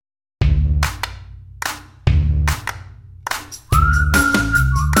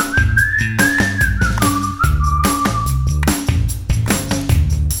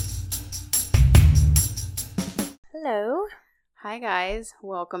Hi guys,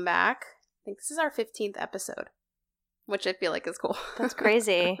 welcome back. I think this is our 15th episode, which I feel like is cool. That's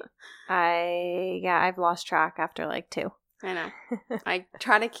crazy. I've lost track after like 2. I know. I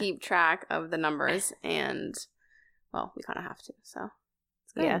try to keep track of the numbers and, well, we kind of have to, so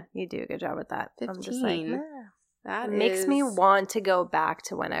it's good. Yeah, you do a good job with that. 15. I'm just like, nah. That It makes me want to go back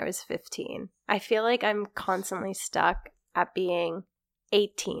to when I was 15. I feel like I'm constantly stuck at being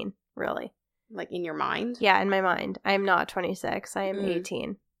 18, really. Like in your mind? Yeah, in my mind. I am not 26. I am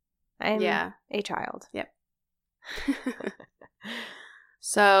 18. I am a child. Yep.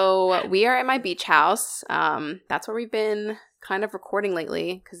 So we are at my beach house. That's where we've been kind of recording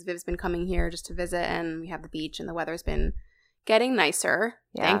lately because Viv's been coming here just to visit, and we have the beach and the weather's been getting nicer.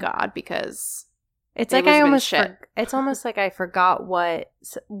 Yeah. Thank God, because it's like it's almost like I forgot what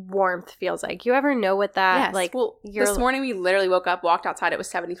warmth feels like. You ever know what that yes. like? Well, this morning we literally woke up, walked outside. It was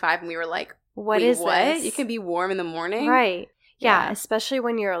 75, and we were like, What is this? You can be warm in the morning? Right. Yeah, especially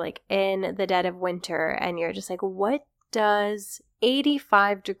when you're like in the dead of winter and you're just like, what does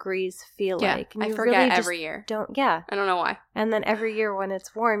 85 degrees feel like? And I forget really every year. I don't know why. And then every year when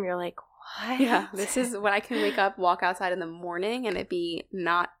it's warm, you're like, what? Yeah, this is when I can wake up, walk outside in the morning, and it be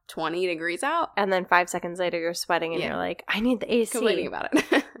not 20 degrees out. And then 5 seconds later, you're sweating and you're like, I need the AC. Complaining about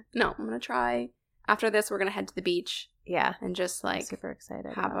it. No, I'm going to try. After this, we're going to head to the beach. Yeah. And just like, I'm super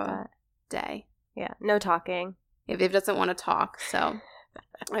excited have about a that. Day. Yeah, no talking. Viv doesn't want to talk, so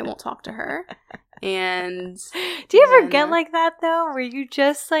I won't talk to her. And do you ever get like that though, where you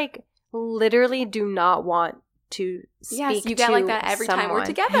just like literally do not want to speak? Yes, you get to like that every someone. time we're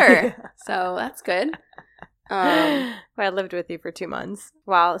together. So that's good. I lived with you for 2 months.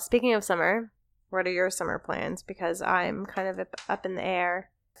 Well, speaking of summer, what are your summer plans? Because I'm kind of up in the air.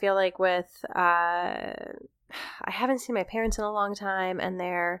 I feel like with I haven't seen my parents in a long time, and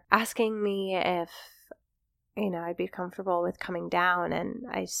they're asking me if, I'd be comfortable with coming down, and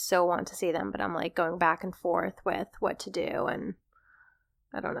I so want to see them, but I'm like going back and forth with what to do, and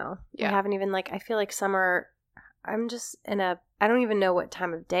I don't know. Yeah. I haven't even I feel like summer, I'm just I don't even know what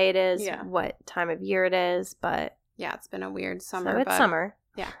time of day it is, what time of year it is, but. Yeah, it's been a weird summer. So it's summer.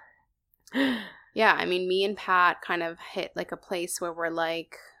 Yeah. Yeah, I mean, me and Pat kind of hit like a place where we're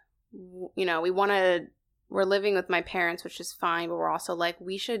like, we're living with my parents, which is fine, but we're also like,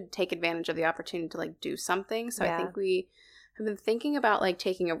 we should take advantage of the opportunity to like do something. So I think we have been thinking about like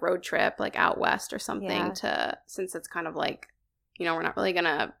taking a road trip like out west or something since it's kind of like, we're not really going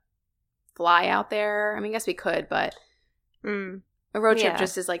to fly out there. I mean, I guess we could, but a road trip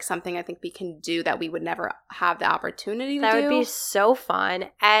just is like something I think we can do that we would never have the opportunity to do. That would be so fun.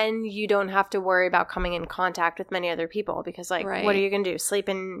 And you don't have to worry about coming in contact with many other people because what are you going to do? Sleep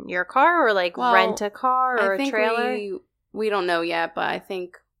in your car or rent a car or a trailer? We don't know yet, but I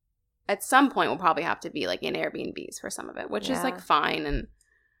think at some point we'll probably have to be like in Airbnbs for some of it, which is like fine. And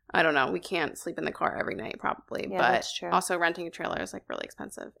I don't know. We can't sleep in the car every night probably, but that's true. Also renting a trailer is like really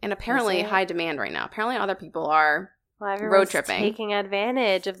expensive and apparently high demand right now. Apparently other people are road tripping, taking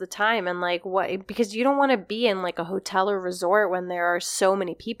advantage of the time and because you don't want to be in like a hotel or resort when there are so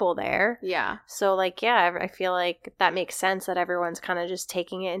many people there. Yeah. So I feel like that makes sense that everyone's kind of just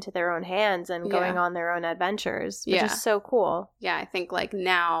taking it into their own hands and going on their own adventures, which is so cool. Yeah, I think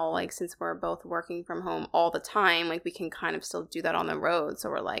now, since we're both working from home all the time, we can kind of still do that on the road. So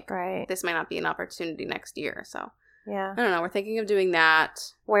we're like, this might not be an opportunity next year. So I don't know. We're thinking of doing that.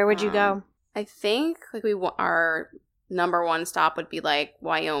 Where would you go? I think our number one stop would be like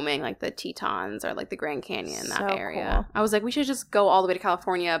Wyoming, like the Tetons or like the Grand Canyon, that area. Cool. I was like, we should just go all the way to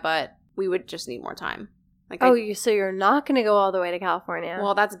California, but we would just need more time. So you're not going to go all the way to California?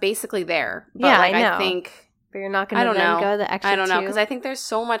 Well, that's basically there. But I know. I think, but you're not going to go the extra. I don't know because I think there's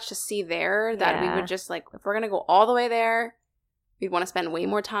so much to see there that we would just if we're going to go all the way there, we'd want to spend way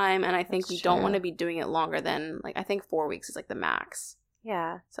more time, and I think we don't want to be doing it longer than I think 4 weeks is like the max.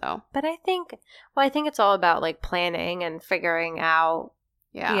 Yeah. So. But I think it's all about planning and figuring out,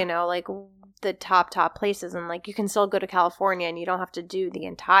 the top places. And you can still go to California and you don't have to do the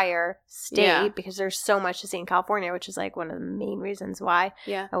entire state because there's so much to see in California, which is one of the main reasons why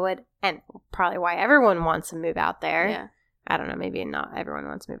I would, and probably why everyone wants to move out there. Yeah. I don't know. Maybe not everyone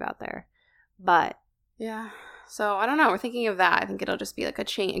wants to move out there, but. Yeah. So, I don't know. We're thinking of that. I think it'll just be a good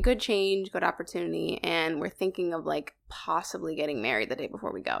change, good opportunity. And we're thinking of possibly getting married the day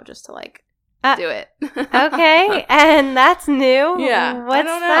before we go just to do it. Okay. And that's new. Yeah. What's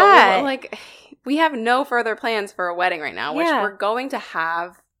that? We have no further plans for a wedding right now, which we're going to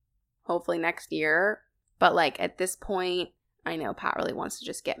have hopefully next year. But at this point, I know Pat really wants to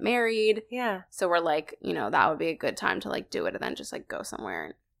just get married. Yeah. So we're that would be a good time to do it and then just go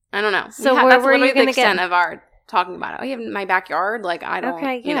somewhere. I don't know. So where were you going to get of our talking about it. Oh, you have my backyard? Like, I don't,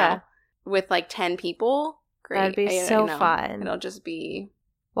 okay, yeah. you know, with like 10 people. Great. That'd be so fun. It'll just be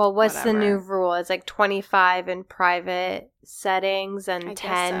Well, what's the new rule? It's like 25 in private settings and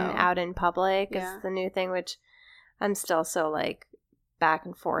 10 out in public is the new thing, which I'm still so like back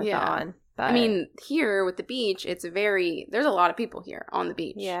and forth on. But I mean, here with the beach, there's a lot of people here on the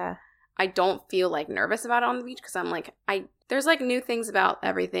beach. Yeah. I don't feel like nervous about it on the beach because I'm like, there's like new things about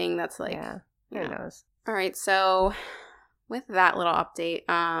everything that's like, who knows? All right. So with that little update,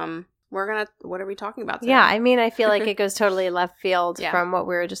 what are we talking about today? Yeah, I mean, I feel like it goes totally left field from what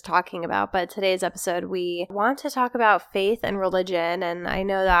we were just talking about. But today's episode, we want to talk about faith and religion. And I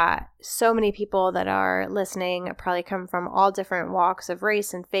know that so many people that are listening probably come from all different walks of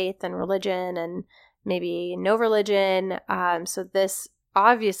race and faith and religion and maybe no religion. So this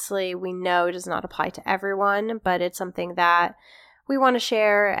obviously we know does not apply to everyone, but it's something that we want to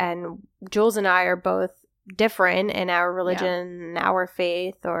share. And Jules and I are both different in our religion, our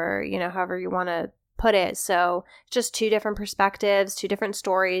faith, or, you know, however you want to put it. So just two different perspectives, two different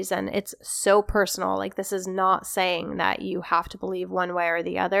stories, and it's so personal. Like, this is not saying that you have to believe one way or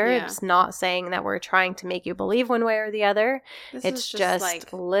the other. Yeah. It's not saying that we're trying to make you believe one way or the other. It's just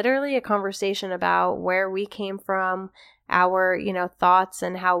like literally a conversation about where we came from, our, you know, thoughts,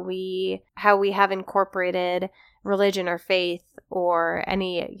 and how we have incorporated religion or faith or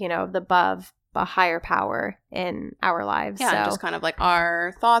any, you know, the above, a higher power in our lives. Yeah, just kind of like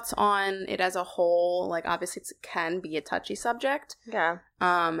our thoughts on it as a whole. Like, obviously it can be a touchy subject. Yeah.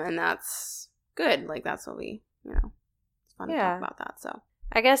 And that's good. Like, that's what we, you know, it's fun to talk about that. So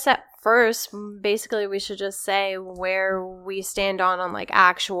I guess at first, basically we should just say where we stand on like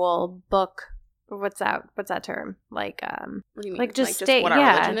actual book. What's that term? Like, what do you mean? Like just state, what our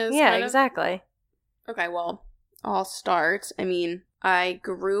religion is? Yeah, exactly. Okay, well, I'll start. I mean, I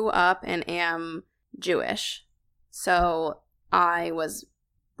grew up and am Jewish. So I was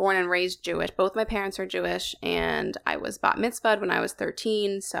born and raised Jewish. Both my parents are Jewish, and I was bat mitzvahed when I was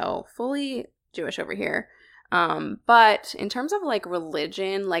 13, so fully Jewish over here. But in terms of like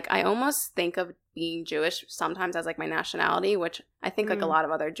religion, like I almost think of being Jewish sometimes as like my nationality, which I think like a lot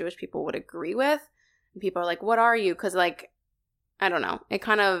of other Jewish people would agree with. And people are like, what are you? Because like, I don't know. It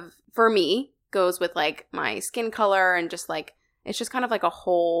kind of, for me, goes with like my skin color and just like, it's just kind of like a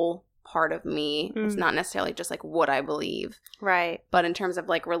whole part of me. It's not necessarily just like what I believe. Right. But in terms of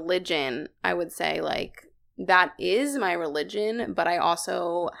like religion, I would say like that is my religion, but I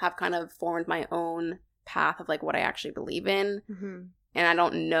also have kind of formed my own path of like what I actually believe in. Mm-hmm. And I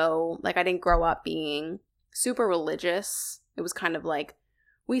don't know, like I didn't grow up being super religious. It was kind of like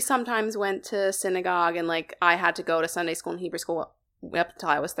we sometimes went to synagogue and like I had to go to Sunday school and Hebrew school up until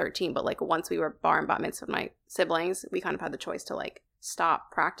I was 13, but like once we were bar and bat mitzvah with my siblings, we kind of had the choice to like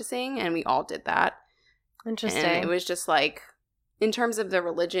stop practicing, and we all did that. Interesting. And it was just like, in terms of the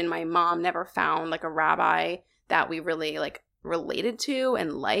religion, my mom never found like a rabbi that we really like related to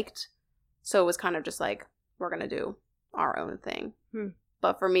and liked, so it was kind of just like, we're gonna do our own thing.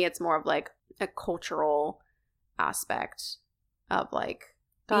 But for me, it's more of like a cultural aspect of like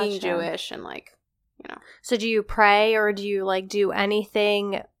being Jewish and like, you know. So do you pray, or do you like do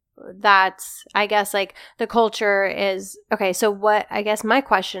anything that's, I guess like the culture is, okay, so what, I guess my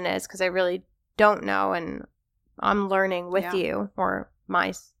question is, because I really don't know and I'm learning with you, or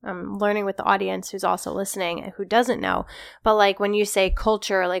I'm learning with the audience who's also listening who doesn't know, but like when you say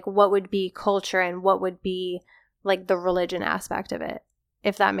culture, like what would be culture and what would be like the religion aspect of it,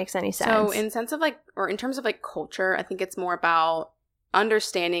 if that makes any sense? So in sense of like, or in terms of like culture, I think it's more about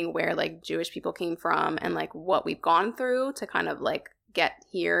understanding where like Jewish people came from and like what we've gone through to kind of like get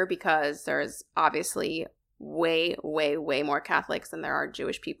here, because there's obviously way more Catholics than there are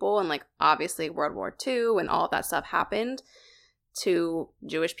Jewish people, and like obviously World War II and all of that stuff happened to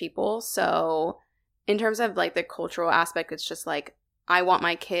Jewish people. So in terms of like the cultural aspect, it's just like I want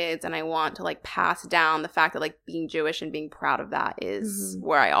my kids and I want to like pass down the fact that like being Jewish and being proud of that is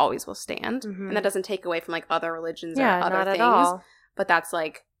where I always will stand. And that doesn't take away from like other religions or other things. At all. But that's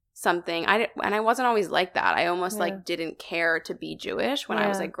like something and I wasn't always like that. I almost like didn't care to be Jewish when I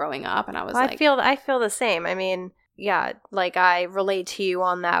was like growing up, and I was like, I feel the same. I mean, yeah, like I relate to you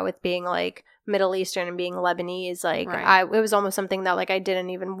on that with being like Middle Eastern and being Lebanese. Like it was almost something that like I didn't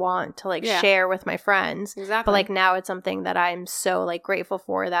even want to like share with my friends. Exactly. But like now it's something that I'm so like grateful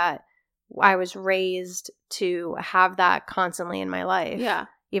for, that I was raised to have that constantly in my life. Yeah.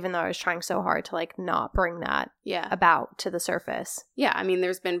 Even though I was trying so hard to like not bring that about to the surface. Yeah, I mean,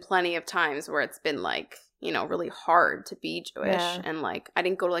 there's been plenty of times where it's been like, you know, really hard to be Jewish. And like, I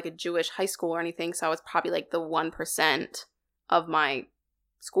didn't go to like a Jewish high school or anything, so I was probably like the 1% of my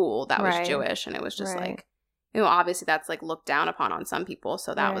school that was Jewish. And it was just like, obviously that's like looked down upon on some people.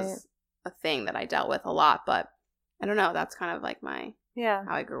 So that was a thing that I dealt with a lot. But I don't know. That's kind of like how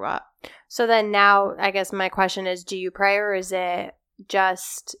I grew up. So then now, I guess my question is, do you pray, or is it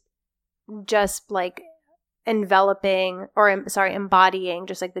just like embodying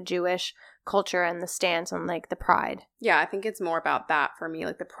just like the Jewish culture and the stance on like the pride? Yeah, I think it's more about that for me,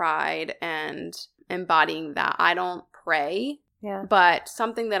 like the pride and embodying that. I don't pray. Yeah. But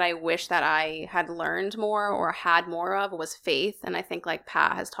something that I wish that I had learned more or had more of was faith. And I think like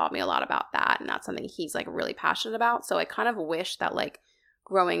Pat has taught me a lot about that. And that's something he's like really passionate about. So I kind of wish that like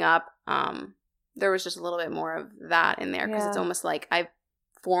growing up, there was just a little bit more of that in there. Because it's almost like I've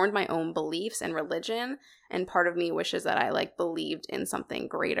formed my own beliefs and religion. And part of me wishes that I like believed in something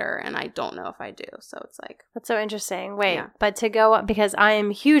greater. And I don't know if I do. So it's like. That's so interesting. Wait, but to go up, because I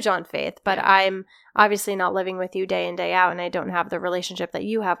am huge on faith, but I'm obviously not living with you day in, day out. And I don't have the relationship that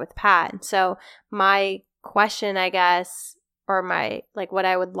you have with Pat. So my question, I guess, or my, like what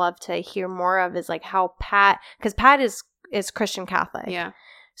I would love to hear more of is like how Pat, because Pat is Christian Catholic. Yeah.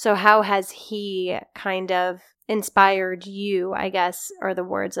 So how has he kind of inspired you, I guess, are the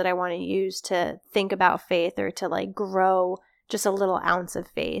words that I want to use to think about faith or to like grow just a little ounce of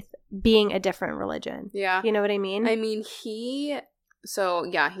faith being a different religion. Yeah. You know what I mean? I mean, he's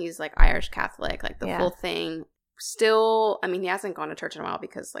like Irish Catholic, like the full thing. Still, I mean, he hasn't gone to church in a while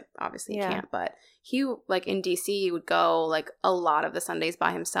because like obviously he can't, but he like in DC would go like a lot of the Sundays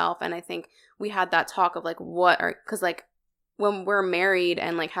by himself. And I think we had that talk of like because like when we're married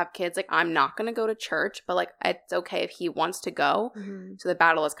and like have kids, like I'm not going to go to church, but like it's okay if he wants to go. Mm-hmm. So the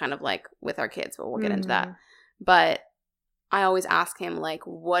battle is kind of like with our kids, but we'll get into that. But I always ask him like,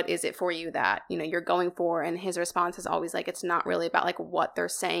 what is it for you that, you know, you're going for? And his response is always like, it's not really about like what they're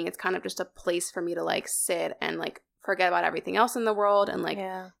saying. It's kind of just a place for me to like sit and like forget about everything else in the world and like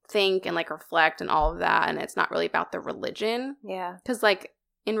think and like reflect and all of that. And it's not really about the religion. Yeah. Because like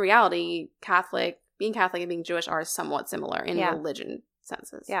in reality, being Catholic and being Jewish are somewhat similar in religion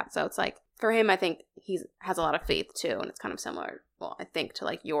senses. Yeah. So it's like, for him, I think he has a lot of faith too. And it's kind of similar, well, I think to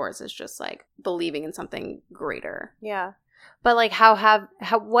like yours is just like believing in something greater. Yeah. But like,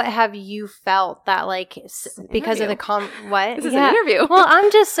 what have you felt that like because of the what? This is an interview. Well,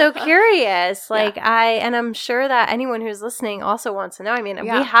 I'm just so curious. Like and I'm sure that anyone who's listening also wants to know. I mean, we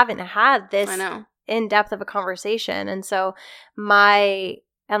haven't had this in depth of a conversation, and so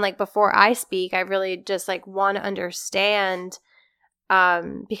like before I speak, I really just like want to understand,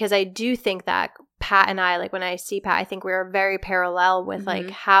 because I do think that Pat and I, like when I see Pat, I think we're very parallel with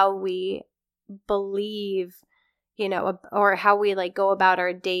like how we believe, you know, or how we like go about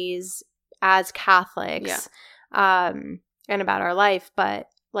our days as Catholics, and about our life. But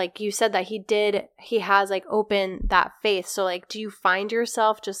like you said that he has like opened that faith. So like, do you find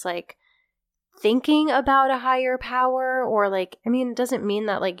yourself just like thinking about a higher power, or like, I mean, it doesn't mean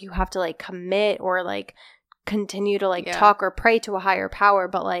that like you have to like commit or like continue to like talk or pray to a higher power,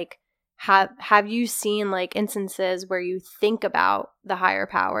 but like have you seen like instances where you think about the higher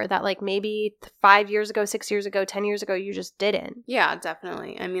power that like maybe 5 years ago, 6 years ago, 10 years ago, you just didn't? Yeah,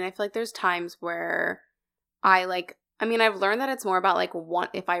 definitely. I mean, I feel like there's times where I've learned that it's more about like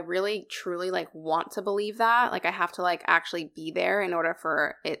if I really truly like want to believe that, like I have to like actually be there in order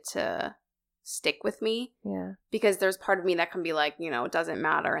for it to stick with me. Yeah. Because there's part of me that can be like, you know, it doesn't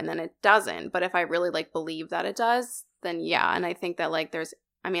matter, and then it doesn't. But if I really like believe that it does, then yeah. And I think that like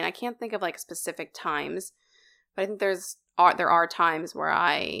I can't think of like specific times, but I think there are times where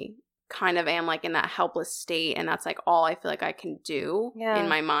I kind of am like in that helpless state, and that's like all I feel like I can do in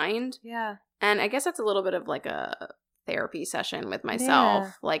my mind. Yeah. And I guess that's a little bit of like a therapy session with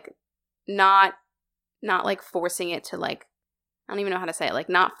myself, like not like forcing it to like, I don't even know how to say it, like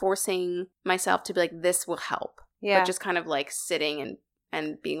not forcing myself to be like, this will help. Yeah. But just kind of like sitting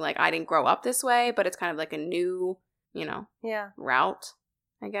and being like, I didn't grow up this way, but it's kind of like a new, you know, route,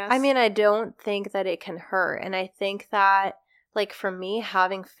 I guess. I mean, I don't think that it can hurt. And I think that like for me,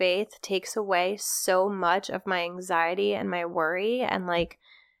 having faith takes away so much of my anxiety and my worry. And like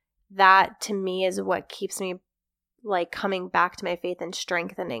that to me is what keeps me like coming back to my faith and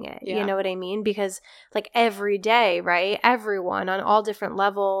strengthening it. Yeah. You know what I mean? Because like every day, right? Everyone on all different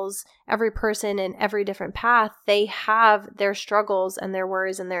levels, every person in every different path, they have their struggles and their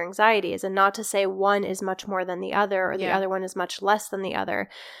worries and their anxieties. And not to say one is much more than the other or the other one is much less than the other.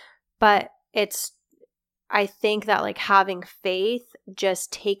 But I think that like having faith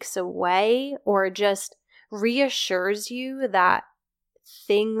just takes away or just reassures you that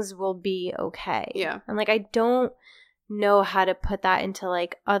things will be okay. Yeah. And like I don't know how to put that into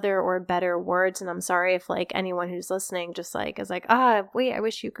like other or better words. And I'm sorry if like anyone who's listening just like is like, wait, I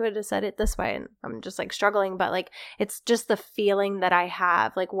wish you could have said it this way. And I'm just like struggling. But like, it's just the feeling that I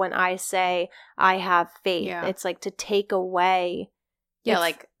have. Like when I say I have faith, it's like to take away. Yeah,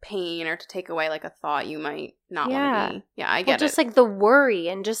 like pain, or to take away like a thought you might not want to be. Yeah, I get just like the worry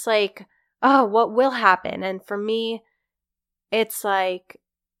and just like, oh, what will happen? And for me, it's like,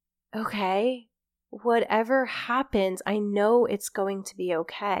 okay, whatever happens, I know it's going to be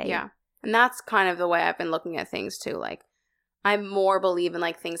okay. Yeah. And that's kind of the way I've been looking at things too. Like, I more believe in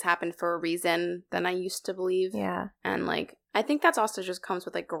like things happen for a reason than I used to believe. Yeah. And like, I think that's also just comes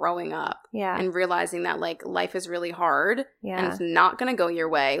with like growing up. Yeah. And realizing that like life is really hard. Yeah. And it's not going to go your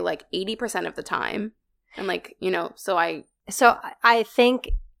way like 80% of the time. And like, you know, so I think,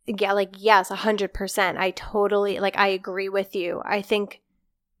 yeah, like, yes, 100%. I totally, like, I agree with you. I think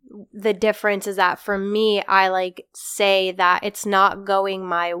the difference is that for me, I like say that it's not going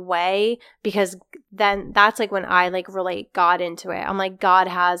my way, because then that's like when I like relate God into it. I'm like, God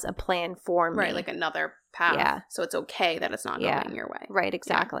has a plan for me. Right, like another path. Yeah. So it's okay that it's not going your way. Right,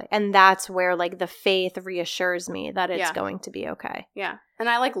 exactly. Yeah. And that's where like the faith reassures me that it's going to be okay. Yeah. And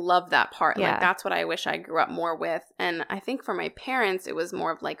I like love that part. Yeah. Like that's what I wish I grew up more with. And I think for my parents, it was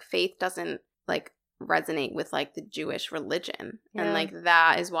more of like faith doesn't like resonate with like the Jewish religion. Yeah. And like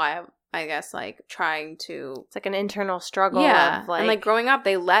that is why I guess like trying to, it's like an internal struggle. Yeah. Of, like, and like growing up,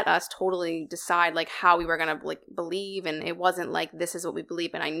 they let us totally decide like how we were going to like believe. And it wasn't like, this is what we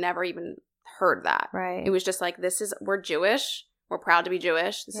believe. And I never even heard that. Right. It was just like, we're Jewish. We're proud to be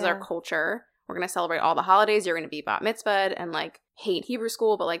Jewish. This is our culture. We're going to celebrate all the holidays. You're going to be bat mitzvahed and like hate Hebrew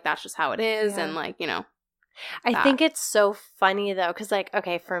school, but like that's just how it is. Yeah. And like, you know. I think it's so funny though, because like,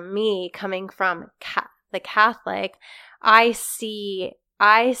 okay, for me coming from the Catholic, I see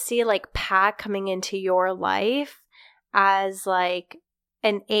like Pat coming into your life as like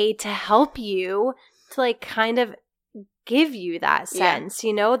an aid to help you to like kind of give you that sense,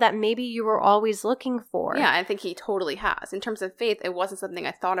 you know, that maybe you were always looking for. Yeah, I think he totally has. In terms of faith, it wasn't something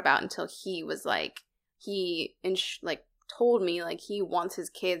I thought about until he was like, told me like he wants his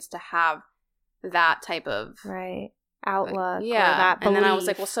kids to have that type of outlook. Like, yeah. Or that belief. And then I was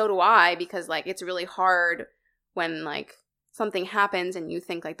like, well, so do I, because like it's really hard when like something happens and you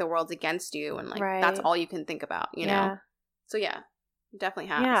think like the world's against you and like that's all you can think about, you know? So yeah, it definitely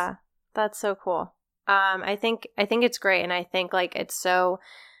has. Yeah, that's so cool. I think it's great, and I think like it's so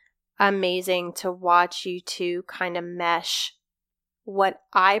amazing to watch you two kind of mesh what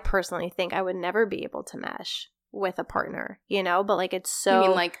I personally think I would never be able to mesh with a partner, you know, but like it's so. You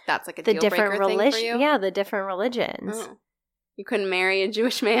mean like that's like a deal breaker thing for you? Yeah, the different religions. Oh. You couldn't marry a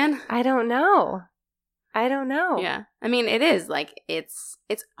Jewish man? I don't know. Yeah. I mean, it is like it's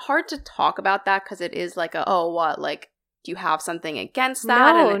hard to talk about that because it is like like do you have something against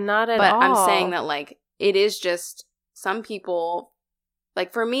that? No, not at all. But I'm saying that like it is just some people.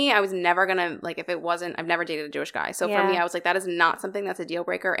 Like, for me, I was never going to, like, if it wasn't, I've never dated a Jewish guy. So for me, I was like, that is not something that's a deal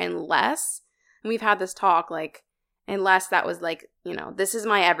breaker unless, and we've had this talk, like, unless that was like, you know, this is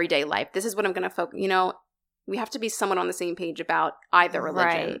my everyday life. This is what I'm going to focus, you know, we have to be somewhat on the same page about either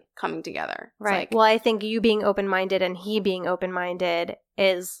religion coming together. It's like, well, I think you being open-minded and he being open-minded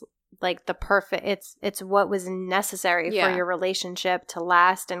is like the perfect, it's what was necessary for your relationship to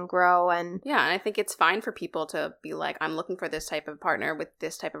last and grow. And yeah, and I think it's fine for people to be like, I'm looking for this type of partner with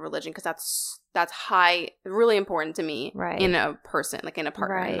this type of religion, because that's really important to me in a person, like in a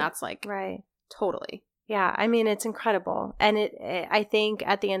partner. And that's like totally. Yeah, I mean, it's incredible. And I think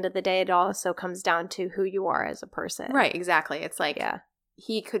at the end of the day, it also comes down to who you are as a person. Right, exactly. It's like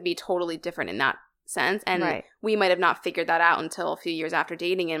he could be totally different in that sense, and we might have not figured that out until a few years after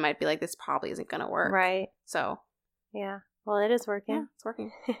dating, and might be like, this probably isn't gonna work. Right. So yeah, well, it is working. Yeah, it's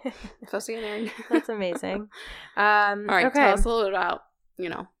working. Supposed to get married. That's amazing. All right, tell us a little bit about, you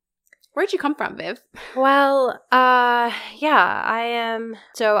know, where'd you come from, Viv? Well, so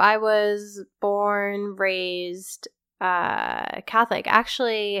I was born, raised Catholic.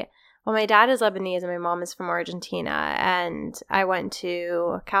 Actually, well, my dad is Lebanese and my mom is from Argentina, and I went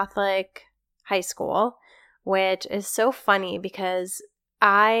to Catholic high school, which is so funny because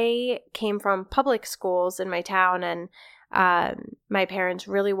I came from public schools in my town, and my parents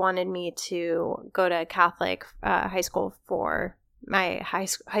really wanted me to go to Catholic high school for my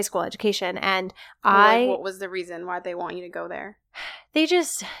high school education. And what was the reason why they want you to go there? They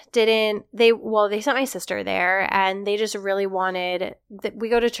just didn't. They sent my sister there, and they just really wanted we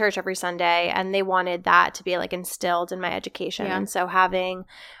go to church every Sunday, and they wanted that to be like instilled in my education. And so having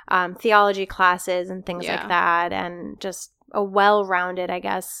theology classes and things like that, and just a well-rounded, I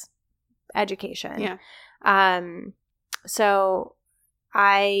guess, education. So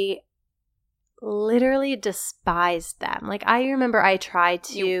I literally despised them. Like, I remember I tried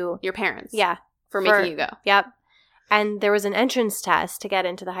to... Your parents. Yeah. For making you go. Yep. And there was an entrance test to get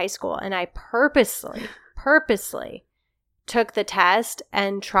into the high school. And I purposely took the test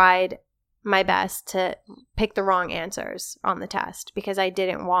and tried my best to pick the wrong answers on the test because I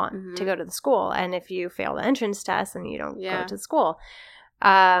didn't want to go to the school. And if you fail the entrance test, then you don't go to the school.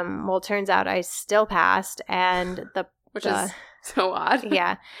 Well, it turns out I still passed, and which is so odd.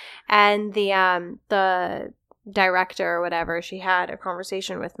 Yeah. And the director or whatever, she had a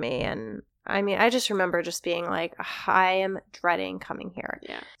conversation with me, and I mean, I just remember just being like, I am dreading coming here.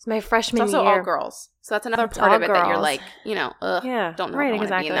 Yeah. It's my freshman year. It's also all girls. So that's another part of it that you're like, don't know if I want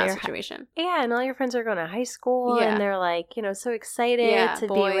to be in that situation. Yeah, and all your friends are going to high school, and they're like, so excited to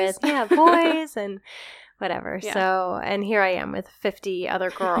boys. be with boys and whatever. Yeah. So, and here I am with 50 other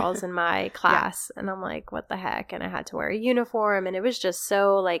girls in my class, and I'm like, what the heck? And I had to wear a uniform, and it was just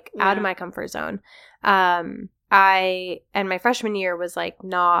so like out of my comfort zone. And my freshman year was like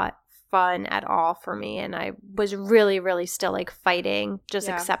not fun at all for me, and I was really, really still like fighting, just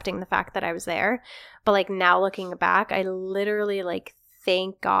accepting the fact that I was there. But like now looking back, I literally like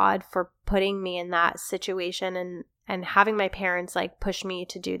thank God for putting me in that situation and having my parents like push me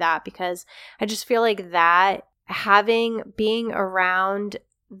to do that, because I just feel like that being around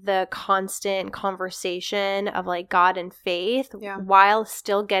the constant conversation of like God and faith while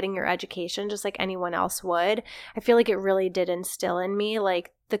still getting your education just like anyone else would, I feel like it really did instill in me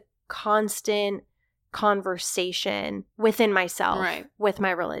like the constant conversation within myself with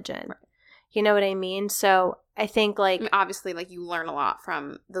my religion. Right. You know what I mean? So I think like obviously like you learn a lot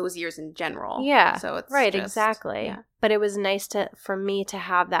from those years in general. Yeah. So it's exactly. Yeah. But it was nice for me to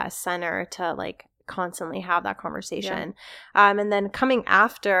have that center to like constantly have that conversation. Yeah. And then coming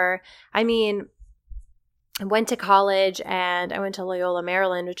after, I mean, I went to college, and I went to Loyola,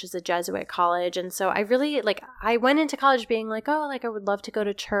 Maryland, which is a Jesuit college. And so I really I went into college being like, oh, like I would love to go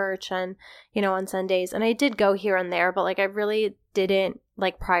to church and, on Sundays. And I did go here and there, but like I really didn't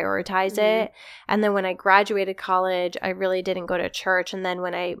like prioritize it. And then when I graduated college, I really didn't go to church. And then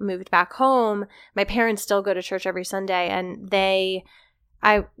when I moved back home, my parents still go to church every Sunday, and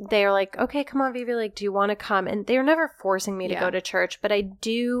they're like, okay, come on, Vivi, like, do you want to come? And they're never forcing me to go to church, but I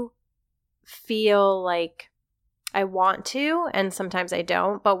do feel like I want to, and sometimes I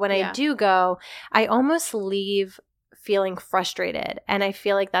don't. But when I do go, I almost leave feeling frustrated. And I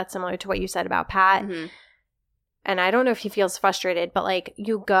feel like that's similar to what you said about Pat. Mm-hmm. And I don't know if he feels frustrated, but like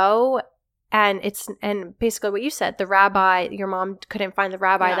you go and basically what you said, the rabbi, your mom couldn't find the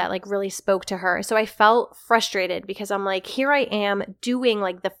rabbi that like really spoke to her. So I felt frustrated because I'm like, here I am doing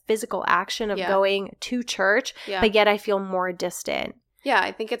like the physical action of going to church, but yet I feel more distant. Yeah,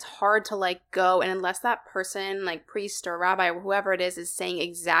 I think it's hard to like go, and unless that person, like priest or rabbi or whoever it is saying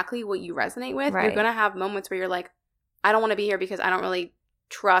exactly what you resonate with, you're going to have moments where you're like, I don't want to be here because I don't really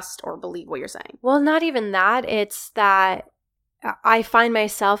trust or believe what you're saying. Well, not even that. It's that I find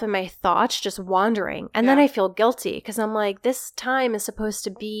myself and my thoughts just wandering, and then I feel guilty because I'm like, this time is supposed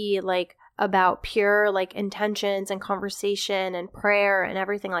to be like about pure like intentions and conversation and prayer and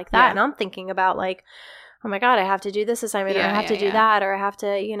everything like that. And I'm thinking about like, oh my God, I have to do this assignment or I have to do that, or I have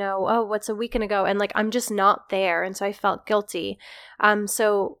to, what's a weekend ago? And like, I'm just not there. And so I felt guilty.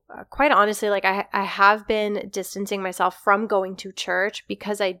 So quite honestly, like I have been distancing myself from going to church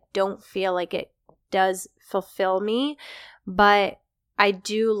because I don't feel like it does fulfill me, but I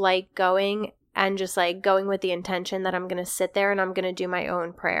do like going and just like going with the intention that I'm going to sit there and I'm going to do my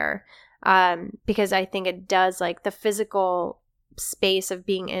own prayer. Because I think it does like the physical space of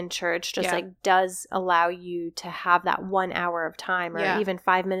being in church just like does allow you to have that 1 hour of time or even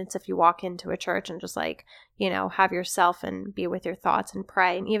 5 minutes if you walk into a church and just like, have yourself and be with your thoughts and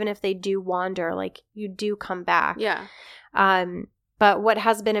pray. And even if they do wander, like you do come back. Yeah. But what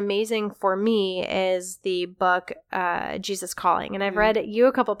has been amazing for me is the book, Jesus Calling. And I've read you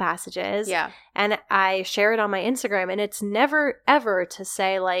a couple passages. Yeah. And I share it on my Instagram, and it's never ever to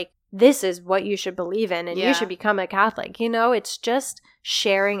say like, this is what you should believe in and you should become a Catholic. It's just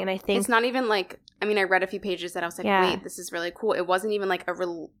sharing. And I think it's not even like, I mean, I read a few pages that I was like, wait, this is really cool. It wasn't even like a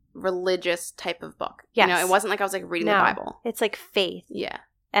religious type of book. Yes. It wasn't like I was like reading the Bible. It's like faith. Yeah.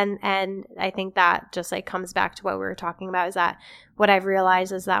 And I think that just like comes back to what we were talking about, is that what I've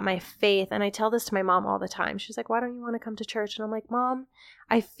realized is that my faith, and I tell this to my mom all the time. She's like, why don't you want to come to church? And I'm like, Mom,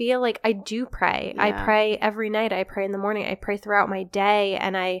 I feel like I do pray. Yeah. I pray every night. I pray in the morning. I pray throughout my day,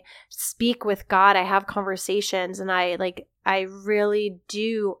 and I speak with God. I have conversations, and I really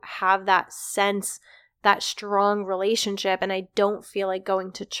do have that sense, that strong relationship. And I don't feel like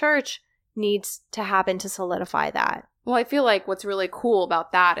going to church needs to happen to solidify that. Well, I feel like what's really cool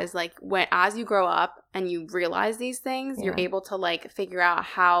about that is like as you grow up and you realize these things, you're able to like figure out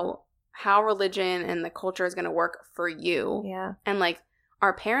how religion and the culture is going to work for you. Yeah. And like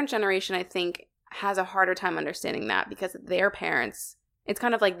our parent generation, I think, has a harder time understanding that because their parents, it's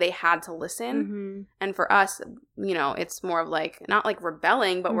kind of like they had to listen. Mm-hmm. And for us, you know, it's more of like, not like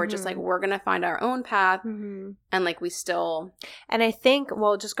rebelling, but we're just like, we're going to find our own path. Mm-hmm. And like we still. And I think,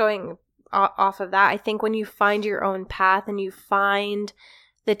 well, just going off of that, I think when you find your own path and you find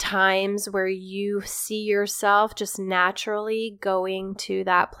the times where you see yourself just naturally going to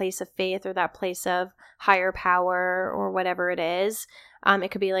that place of faith or that place of higher power or whatever it is,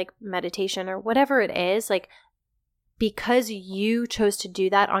 it could be like meditation or whatever it is, like because you chose to do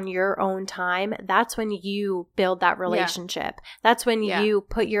that on your own time, that's when you build that relationship. Yeah. That's when you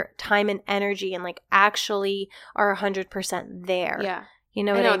put your time and energy and like actually are 100% there. Yeah. You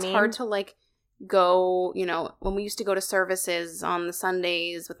know what I mean? It's hard to like go, you know, when we used to go to services on the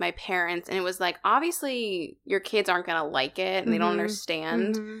Sundays with my parents, and it was like, obviously your kids aren't going to like it and they don't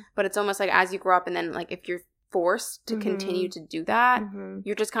understand, but it's almost like as you grow up and then like if you're forced to continue to do that,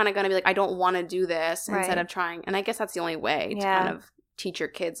 you're just kind of going to be like, I don't want to do this instead of trying. And I guess that's the only way to kind of teach your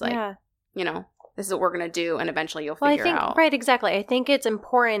kids like, you know, this is what we're going to do, and eventually you'll figure out. Right, exactly. I think it's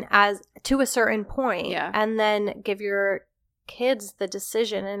important as to a certain point, and then give your kids the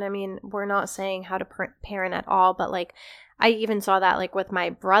decision. And I mean, we're not saying how to parent at all, but like I even saw that like with my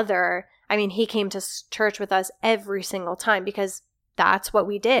brother. I mean, he came to church with us every single time because that's what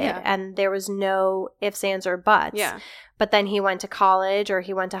we did, and there was no ifs, ands, or buts. But then he went to college, or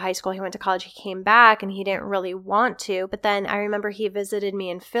he went to high school, he went to college, he came back, and he didn't really want to. But then I remember he visited me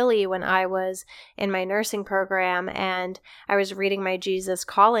in Philly when I was in my nursing program, and I was reading my Jesus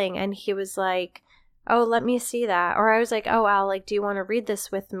Calling, and he was like, oh, let me see that. Or I was like, oh, Al, like, do you want to read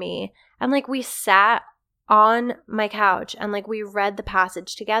this with me? And like we sat on my couch and like we read the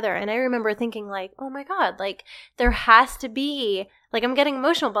passage together. And I remember thinking like, oh my God, like there has to be, like I'm getting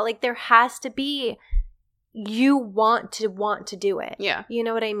emotional, but like there has to be, you want to do it. Yeah. You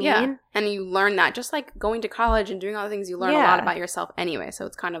know what I mean? Yeah. And you learn that just like going to college and doing all the things, you learn a lot about yourself anyway. So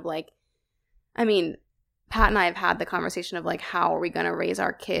it's kind of like, I mean, Pat and I have had the conversation of like, how are we going to raise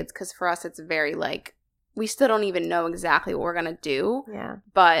our kids? Because for us, it's very like, we still don't even know exactly what we're going to do. Yeah.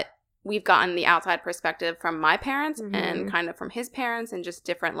 But we've gotten the outside perspective from my parents and kind of from his parents and just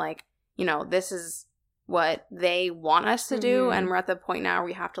different, like, you know, this is what they want us to do. And we're at the point now where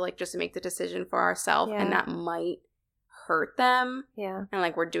we have to like just make the decision for ourselves. And that might hurt them. Yeah. And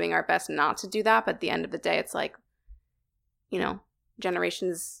like, we're doing our best not to do that. But at the end of the day, it's like, you know,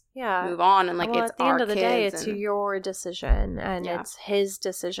 generations move on, and like it's at the end of the day, it's your decision, and it's his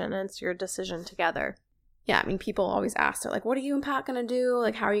decision, and it's your decision together. Yeah, I mean, people always ask, they're like, what are you and Pat gonna do?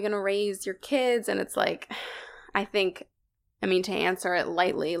 Like, how are you gonna raise your kids? And it's like, I think, I mean, to answer it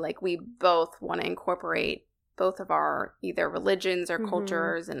lightly, like we both want to incorporate both of our either religions or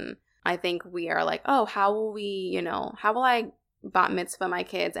cultures, and I think we are like, oh, how will I bat mitzvah my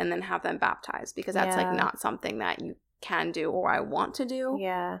kids and then have them baptized? Because that's like not something that you can do or I want to do.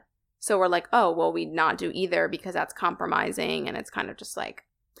 Yeah. So we're like, oh, well, we'd not do either because that's compromising, and it's kind of just like.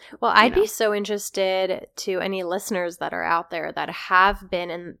 Well, I'd be so interested to any listeners that are out there that have been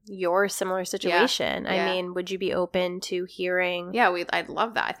in your similar situation. I mean, would you be open to hearing? Yeah, I'd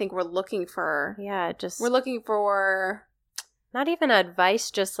love that. I think we're looking for. Yeah, we're looking for. Not even advice,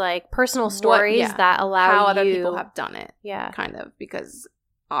 just like personal stories that allow how other people have done it. Yeah, kind of, because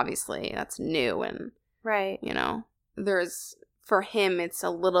obviously that's new, and you know, for him it's a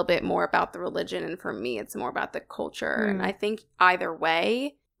little bit more about the religion, and for me it's more about the culture. And I think either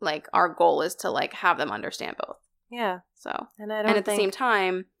way, like our goal is to like have them understand both. Yeah. So and at the same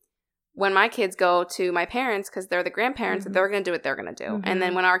time, when my kids go to my parents, because they're the grandparents, they're going to do what they're going to do. And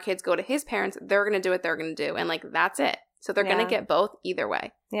then when our kids go to his parents, they're going to do what they're going to do. And like, that's it. So they're going to get both either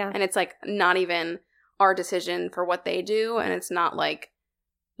way. Yeah. And it's like not even our decision for what they do. And it's not like,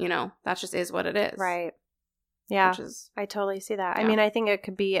 you know, that just is what it is. Right. Yeah. I totally see that. Yeah. I mean, I think it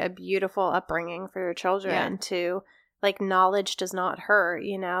could be a beautiful upbringing for your children to like, knowledge does not hurt,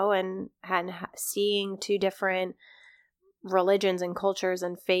 you know, and seeing two different religions and cultures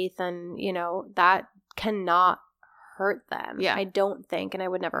and faith, and, you know, that cannot hurt them. Yeah. I don't think, and I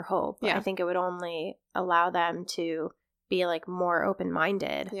would never hope. Yeah. I think it would only allow them to be like more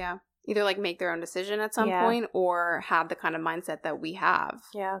open-minded. Yeah. Either like make their own decision at some point, or have the kind of mindset that we have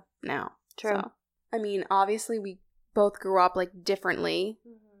now. True. So, I mean, obviously we both grew up like differently.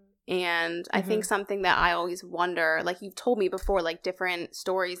 And I think something that I always wonder, like you've told me before, like different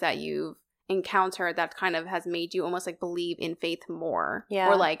stories that you've encountered that kind of has made you almost like believe in faith more. Yeah.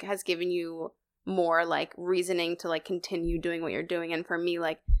 Or like has given you more like reasoning to like continue doing what you're doing. And for me,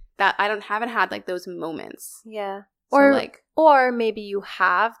 like that, haven't had like those moments. Yeah. So, or maybe you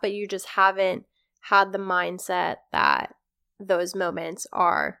have, but you just haven't had the mindset that those moments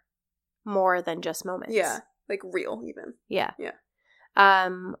are more than just moments. Yeah. Like real even. Yeah. Yeah.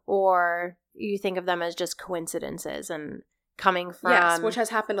 Or you think of them as just coincidences and coming from. Yes, which has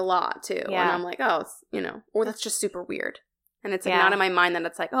happened a lot too. Yeah. And I'm like, oh, it's, or that's just super weird. And it's like not in my mind that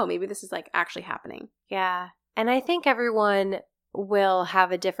it's like, oh, maybe this is like actually happening. Yeah. And I think everyone will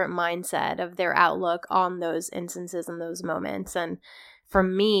have a different mindset of their outlook on those instances and those moments. And for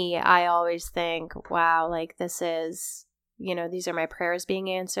me, I always think, wow, like this is, these are my prayers being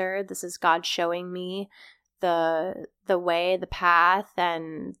answered. This is God showing me the way, the path.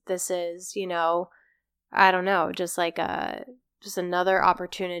 And this is, I don't know, just like just another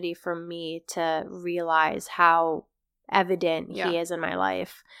opportunity for me to realize how evident He is in my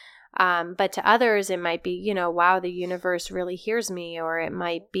life. But to others, it might be, wow, the universe really hears me, or it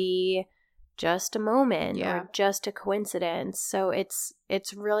might be just a moment or just a coincidence. So it's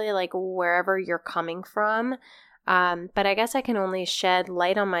really like wherever you're coming from. But I guess I can only shed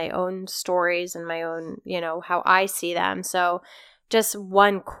light on my own stories and my own, how I see them. So just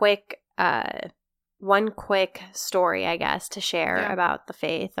one quick story, I guess, to share about the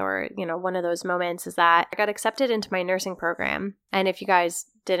faith, or, one of those moments is that I got accepted into my nursing program. And if you guys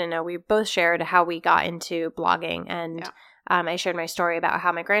didn't know, we both shared how we got into blogging. And I shared my story about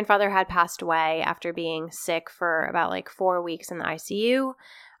how my grandfather had passed away after being sick for about like 4 weeks in the ICU.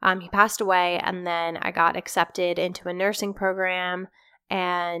 He passed away, and then I got accepted into a nursing program,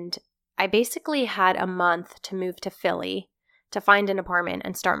 and I basically had a month to move to Philly to find an apartment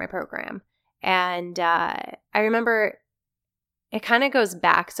and start my program. And I remember it kind of goes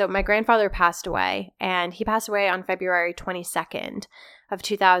back. So my grandfather passed away, and he passed away on February 22nd of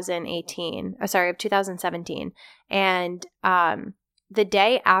 2017. And the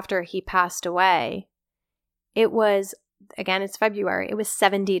day after he passed away, it was, again, it's February, it was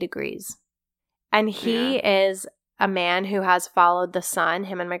 70 degrees. And he is a man who has followed the sun.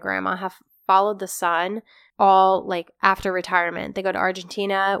 Him and my grandma have followed the sun all like after retirement. They go to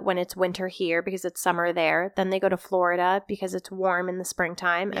Argentina when it's winter here because it's summer there. Then they go to Florida because it's warm in the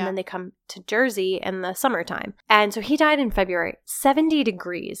springtime. And then they come to Jersey in the summertime. And so he died in February, 70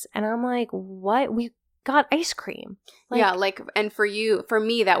 degrees. And I'm like, what? We got ice cream. And for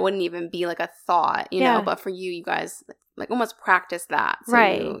me, that wouldn't even be like a thought, you know, but for you guys like almost practice that. So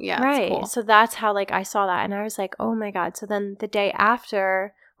right. It's cool. So that's how like I saw that. And I was like, oh my God. So then the day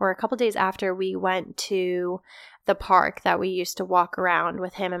after, or a couple days after, we went to the park that we used to walk around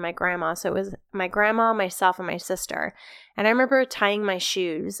with him and my grandma. So it was my grandma, myself, and my sister. And I remember tying my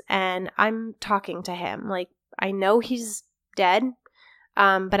shoes, and I'm talking to him. Like, I know he's dead,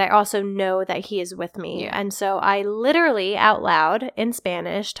 but I also know that he is with me. Yeah. And so I literally out loud in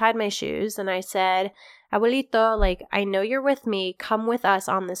Spanish tied my shoes, and I said, Abuelito, like, I know you're with me. Come with us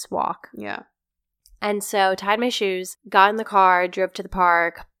on this walk. Yeah. And so tied my shoes, got in the car, drove to the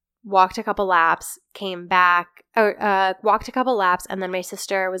park, walked a couple laps, came back, walked a couple laps, and then my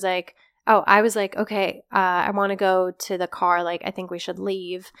sister was like, I was like, okay, I want to go to the car. Like, I think we should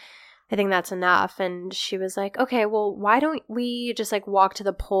leave. I think that's enough. And she was like, okay, well, why don't we just like walk to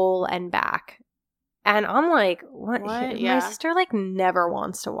the pole and back? And I'm like, what? My sister like never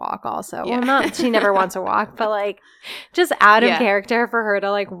wants to walk also. Yeah. Well, not she never wants to walk, but like just out of character for her to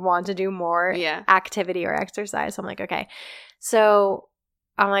like want to do more activity or exercise. So I'm like, okay. So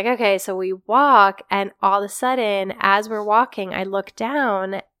I'm like, okay, so we walk, and all of a sudden, as we're walking, I look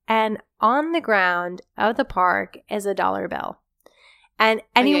down, and on the ground of the park is a $1 bill. And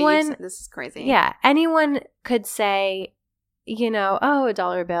anyone, this is crazy. Yeah, anyone could say, you know, oh, a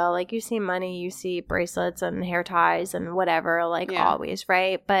 $1 bill, like you see money, you see bracelets and hair ties and whatever, like always,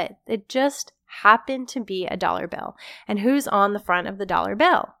 right? But it just happened to be a $1 bill. And who's on the front of the $1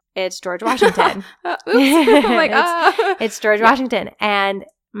 bill? It's George Washington. I'm like, it's George Washington. And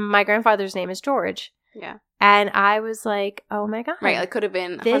my grandfather's name is George. Yeah. And I was like, oh my God. Right. It could have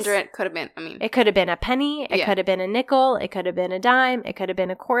been 100. Could have been, it could have been a penny. It could have been a nickel. It could have been a dime. It could have been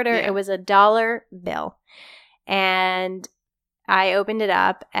a quarter. Yeah. It was a $1 bill. And I opened it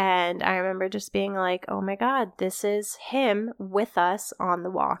up, and I remember just being like, oh my God, this is him with us on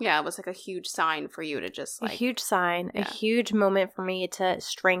the walk. Yeah, it was like a huge sign for you to just like. A huge sign, a huge moment for me to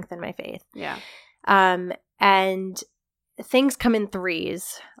strengthen my faith. Yeah. And things come in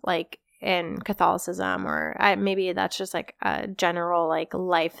threes, like in Catholicism, or maybe that's just like a general like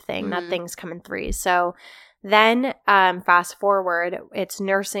life thing, that things come in threes. So Then fast forward, it's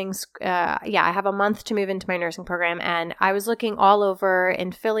nursing. I have a month to move into my nursing program, and I was looking all over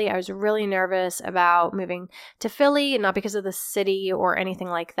in Philly. I was really nervous about moving to Philly, not because of the city or anything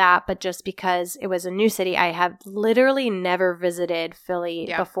like that, but just because it was a new city. I have literally never visited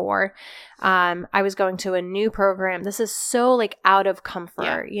Philly before. I was going to a new program. This is so like out of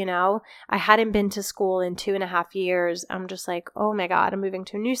comfort, you know? I hadn't been to school in 2.5 years. I'm just like, oh my God, I'm moving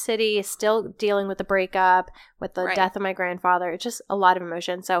to a new city, still dealing with the breakup, with the death of my grandfather. It's just a lot of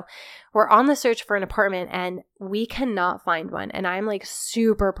emotion. So we're on the search for an apartment and we cannot find one. And I'm like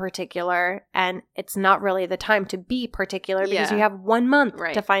super particular, and it's not really the time to be particular because you have 1 month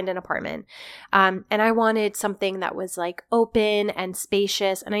to find an apartment. And I wanted something that was like open and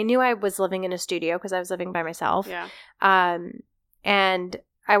spacious. And I knew I was living in a studio because I was living by myself. Yeah. And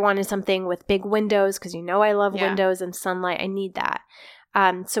I wanted something with big windows because you know I love windows and sunlight. I need that.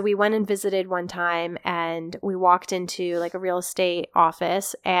 So we went and visited one time, and we walked into like a real estate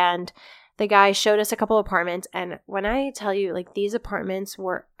office, and the guy showed us a couple apartments. And when I tell you, like, these apartments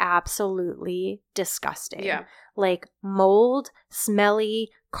were absolutely disgusting. Yeah. Like mold, smelly,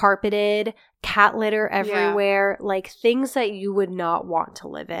 carpeted, cat litter everywhere, like things that you would not want to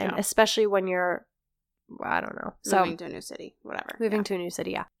live in, especially when you're, I don't know. So moving to a new city, whatever. Moving to a new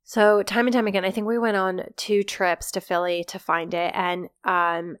city, yeah. So time and time again, I think we went on 2 trips to Philly to find it. And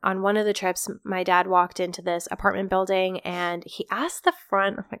on one of the trips, my dad walked into this apartment building, and he asked the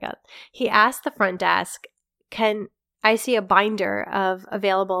front desk, can I see a binder of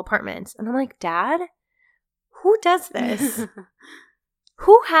available apartments? And I'm like, Dad, who does this?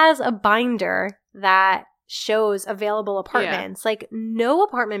 Who has a binder that shows available apartments? Like, no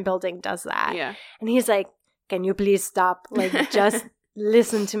apartment building does that. Yeah. And he's like, can you please stop? Like, just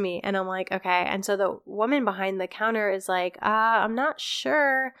listen to me. And I'm like, okay. And so the woman behind the counter is like, I'm not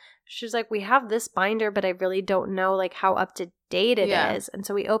sure. She's like, we have this binder, but I really don't know like how up to date it is. And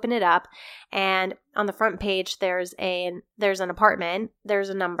so we open it up, and on the front page, there's an apartment, there's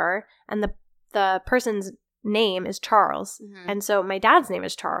a number, and the person's name is Charles. Mm-hmm. And so my dad's name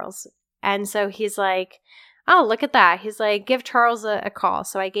is Charles. And so he's like, oh, look at that. He's like, give Charles a call.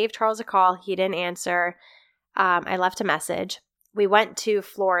 So I gave Charles a call. He didn't answer. I left a message. We went to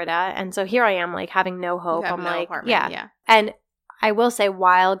Florida. And so here I am, like, having no hope. I'm like, yeah. And I will say,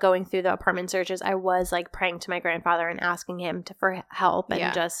 while going through the apartment searches, I was like praying to my grandfather and asking him for help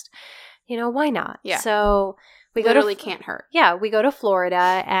and just, you know, why not? Yeah. So we literally can't hurt. Yeah, we go to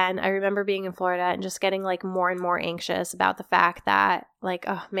Florida, and I remember being in Florida and just getting like more and more anxious about the fact that like,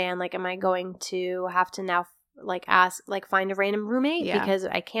 oh man, like, am I going to have to now like find a random roommate because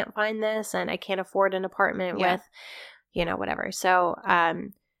I can't find this and I can't afford an apartment with, you know, whatever. So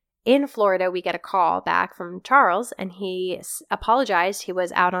in Florida, we get a call back from Charles, and he apologized. He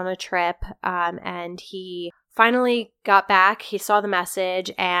was out on a trip, and he finally got back. He saw the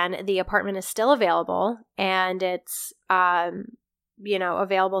message, and the apartment is still available, and it's, you know,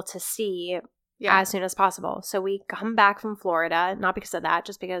 available to see as soon as possible. So we come back from Florida, not because of that,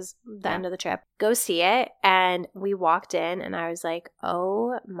 just because the end of the trip, go see it. And we walked in, and I was like,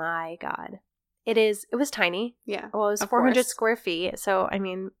 oh my God. It was tiny. Yeah. Well, it was 400 square feet. So, I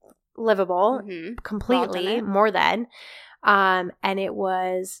mean, livable completely, more than. And it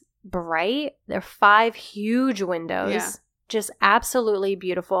was bright. There are 5 huge windows, just absolutely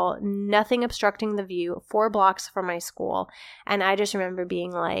beautiful, nothing obstructing the view, 4 blocks from my school. And I just remember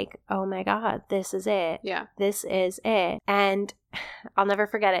being like, oh my God, this is it. Yeah. This is it. And I'll never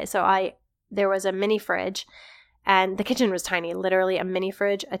forget it. So there was a mini fridge, and the kitchen was tiny, literally a mini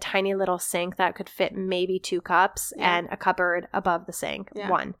fridge, a tiny little sink that could fit maybe 2 cups, and a cupboard above the sink,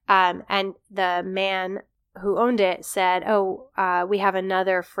 one. And the man who owned it said, we have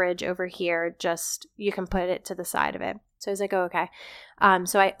another fridge over here, just you can put it to the side of it. So I was like, oh, okay.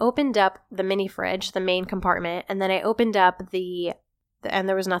 So I opened up the mini fridge, the main compartment, and then I opened up and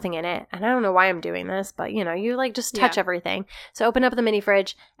there was nothing in it. And I don't know why I'm doing this, but you know, you like just touch everything. So open up the mini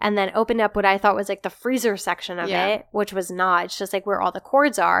fridge, and then opened up what I thought was like the freezer section of it, which was not. It's just like where all the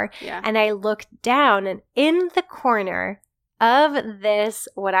cords are. Yeah. And I looked down, and in the corner of this,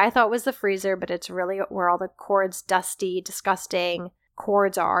 what I thought was the freezer, but it's really where all the cords, dusty, disgusting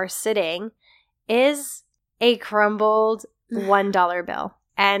cords are sitting, is a crumbled $1 bill.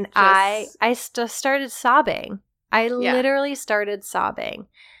 And I just started sobbing. I literally started sobbing.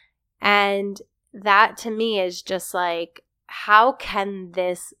 And that to me is just like, how can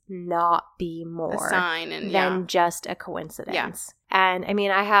this not be more a sign than just a coincidence? Yeah. And I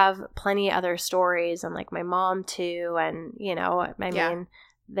mean, I have plenty other stories, and like my mom too. And, you know, I mean,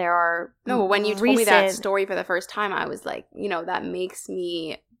 there are when you told me that story for the first time, I was like, you know, that makes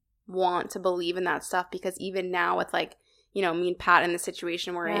me want to believe in that stuff, because even now with like, you know, me and Pat in the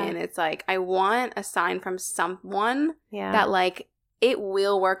situation we're in, it's like I want a sign from someone that like it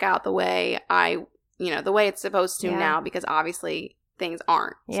will work out the way the way it's supposed to now, because obviously things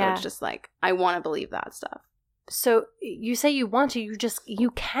aren't. So it's just like I want to believe that stuff. So you say you want to,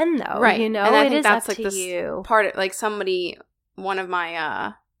 you can though, right? You know, and I it think is that's up like to you. Part of like one of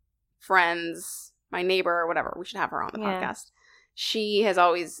my friends, my neighbor or whatever, we should have her on the podcast. She has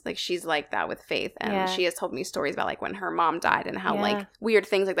always like, she's like that with faith, and she has told me stories about like when her mom died and how like weird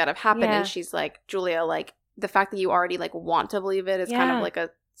things like that have happened, and she's like, Julia, like the fact that you already like want to believe it is kind of like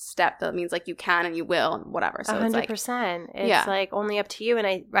a step that means like you can and you will and whatever. So 100%. It's like only up to you.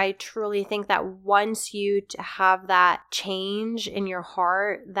 And I truly think that once you have that change in your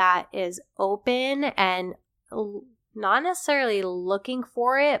heart that is open and not necessarily looking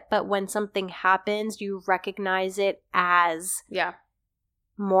for it, but when something happens, you recognize it as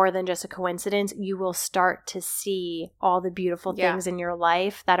more than just a coincidence, you will start to see all the beautiful things in your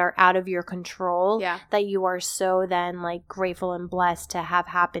life that are out of your control that you are so then like grateful and blessed to have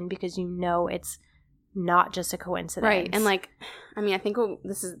happened, because you know it's not just a coincidence. Right. And like, I mean, I think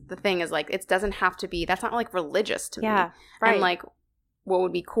this is the thing is like, it doesn't have to be, that's not like religious to me. Right. And like, what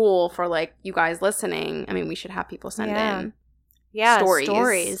would be cool for like you guys listening, I mean, we should have people send in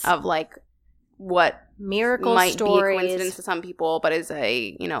stories of like what miracle might stories. be a coincidence to some people, but is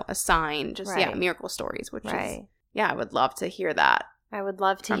a sign, just miracle stories, which is I would love to hear that. I would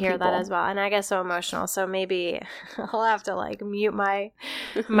love to hear that as well. And I get so emotional, so maybe I'll have to like mute my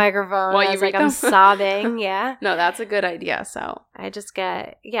microphone while as like I'm sobbing. Yeah. No, that's a good idea. So I just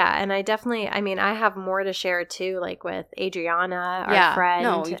get and I definitely, I mean, I have more to share too, like with Adriana, our friend,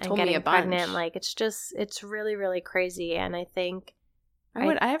 you told and me getting pregnant. Like it's really, really crazy. And I think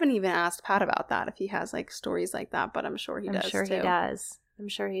I haven't even asked Pat about that, if he has like stories like that, but I'm sure he does. I'm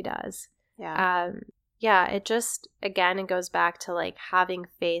sure he does. Yeah. It just, again, it goes back to like having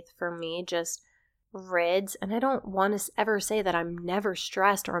faith for me just rids. And I don't want to ever say that I'm never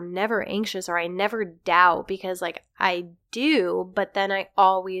stressed or I'm never anxious or I never doubt, because like I do, but then I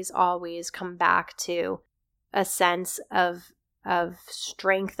always come back to a sense of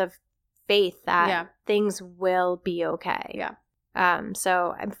strength, of faith that things will be okay. Yeah.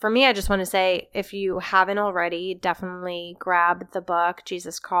 So for me, I just want to say, if you haven't already, definitely grab the book,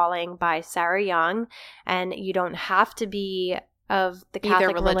 Jesus Calling by Sarah Young. And you don't have to be of the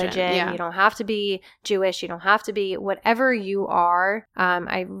Catholic religion. You don't have to be Jewish. You don't have to be whatever you are.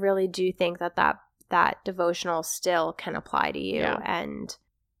 I really do think that devotional still can apply to you. Yeah. And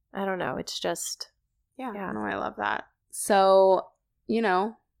I don't know. It's just, no, I love that. So,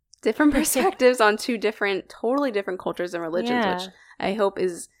 different perspectives on two totally different cultures and religions, which I hope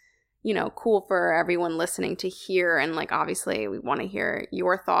is, cool for everyone listening to hear. And like, obviously we want to hear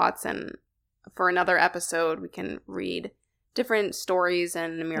your thoughts, and for another episode, we can read different stories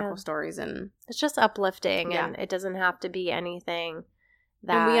and miracle stories. And it's just uplifting, and it doesn't have to be anything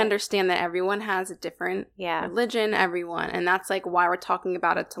that... And we understand that everyone has a different religion, and that's like why we're talking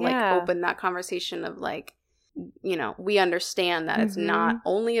about it, to like open that conversation of like, we understand that it's not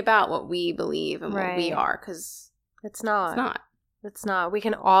only about what we believe and what we are, because it's not. We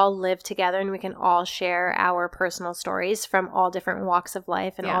can all live together, and we can all share our personal stories from all different walks of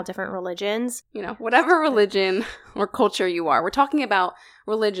life and all different religions. Whatever religion or culture you are. We're talking about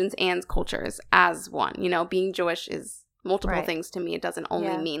religions and cultures as one. Being Jewish is multiple things to me. It doesn't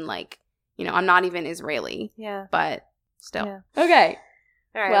only mean like, I'm not even Israeli. Yeah. But still. Yeah. Okay.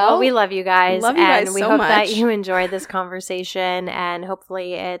 All right. Well, we love you guys. And we so hope much. that you enjoyed this conversation, and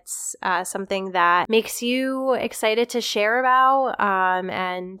hopefully it's something that makes you excited to share about,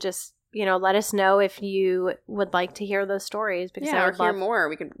 and just, let us know if you would like to hear those stories, because I would hear more.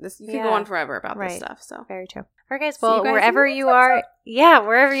 You could go on forever about this stuff. So very true. All right, guys. Well, wherever you are,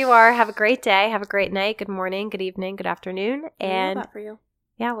 have a great day, have a great night, good morning, good evening, good afternoon, and I love that for you.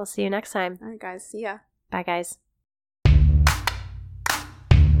 Yeah, we'll see you next time. All right, guys. See ya. Bye, guys.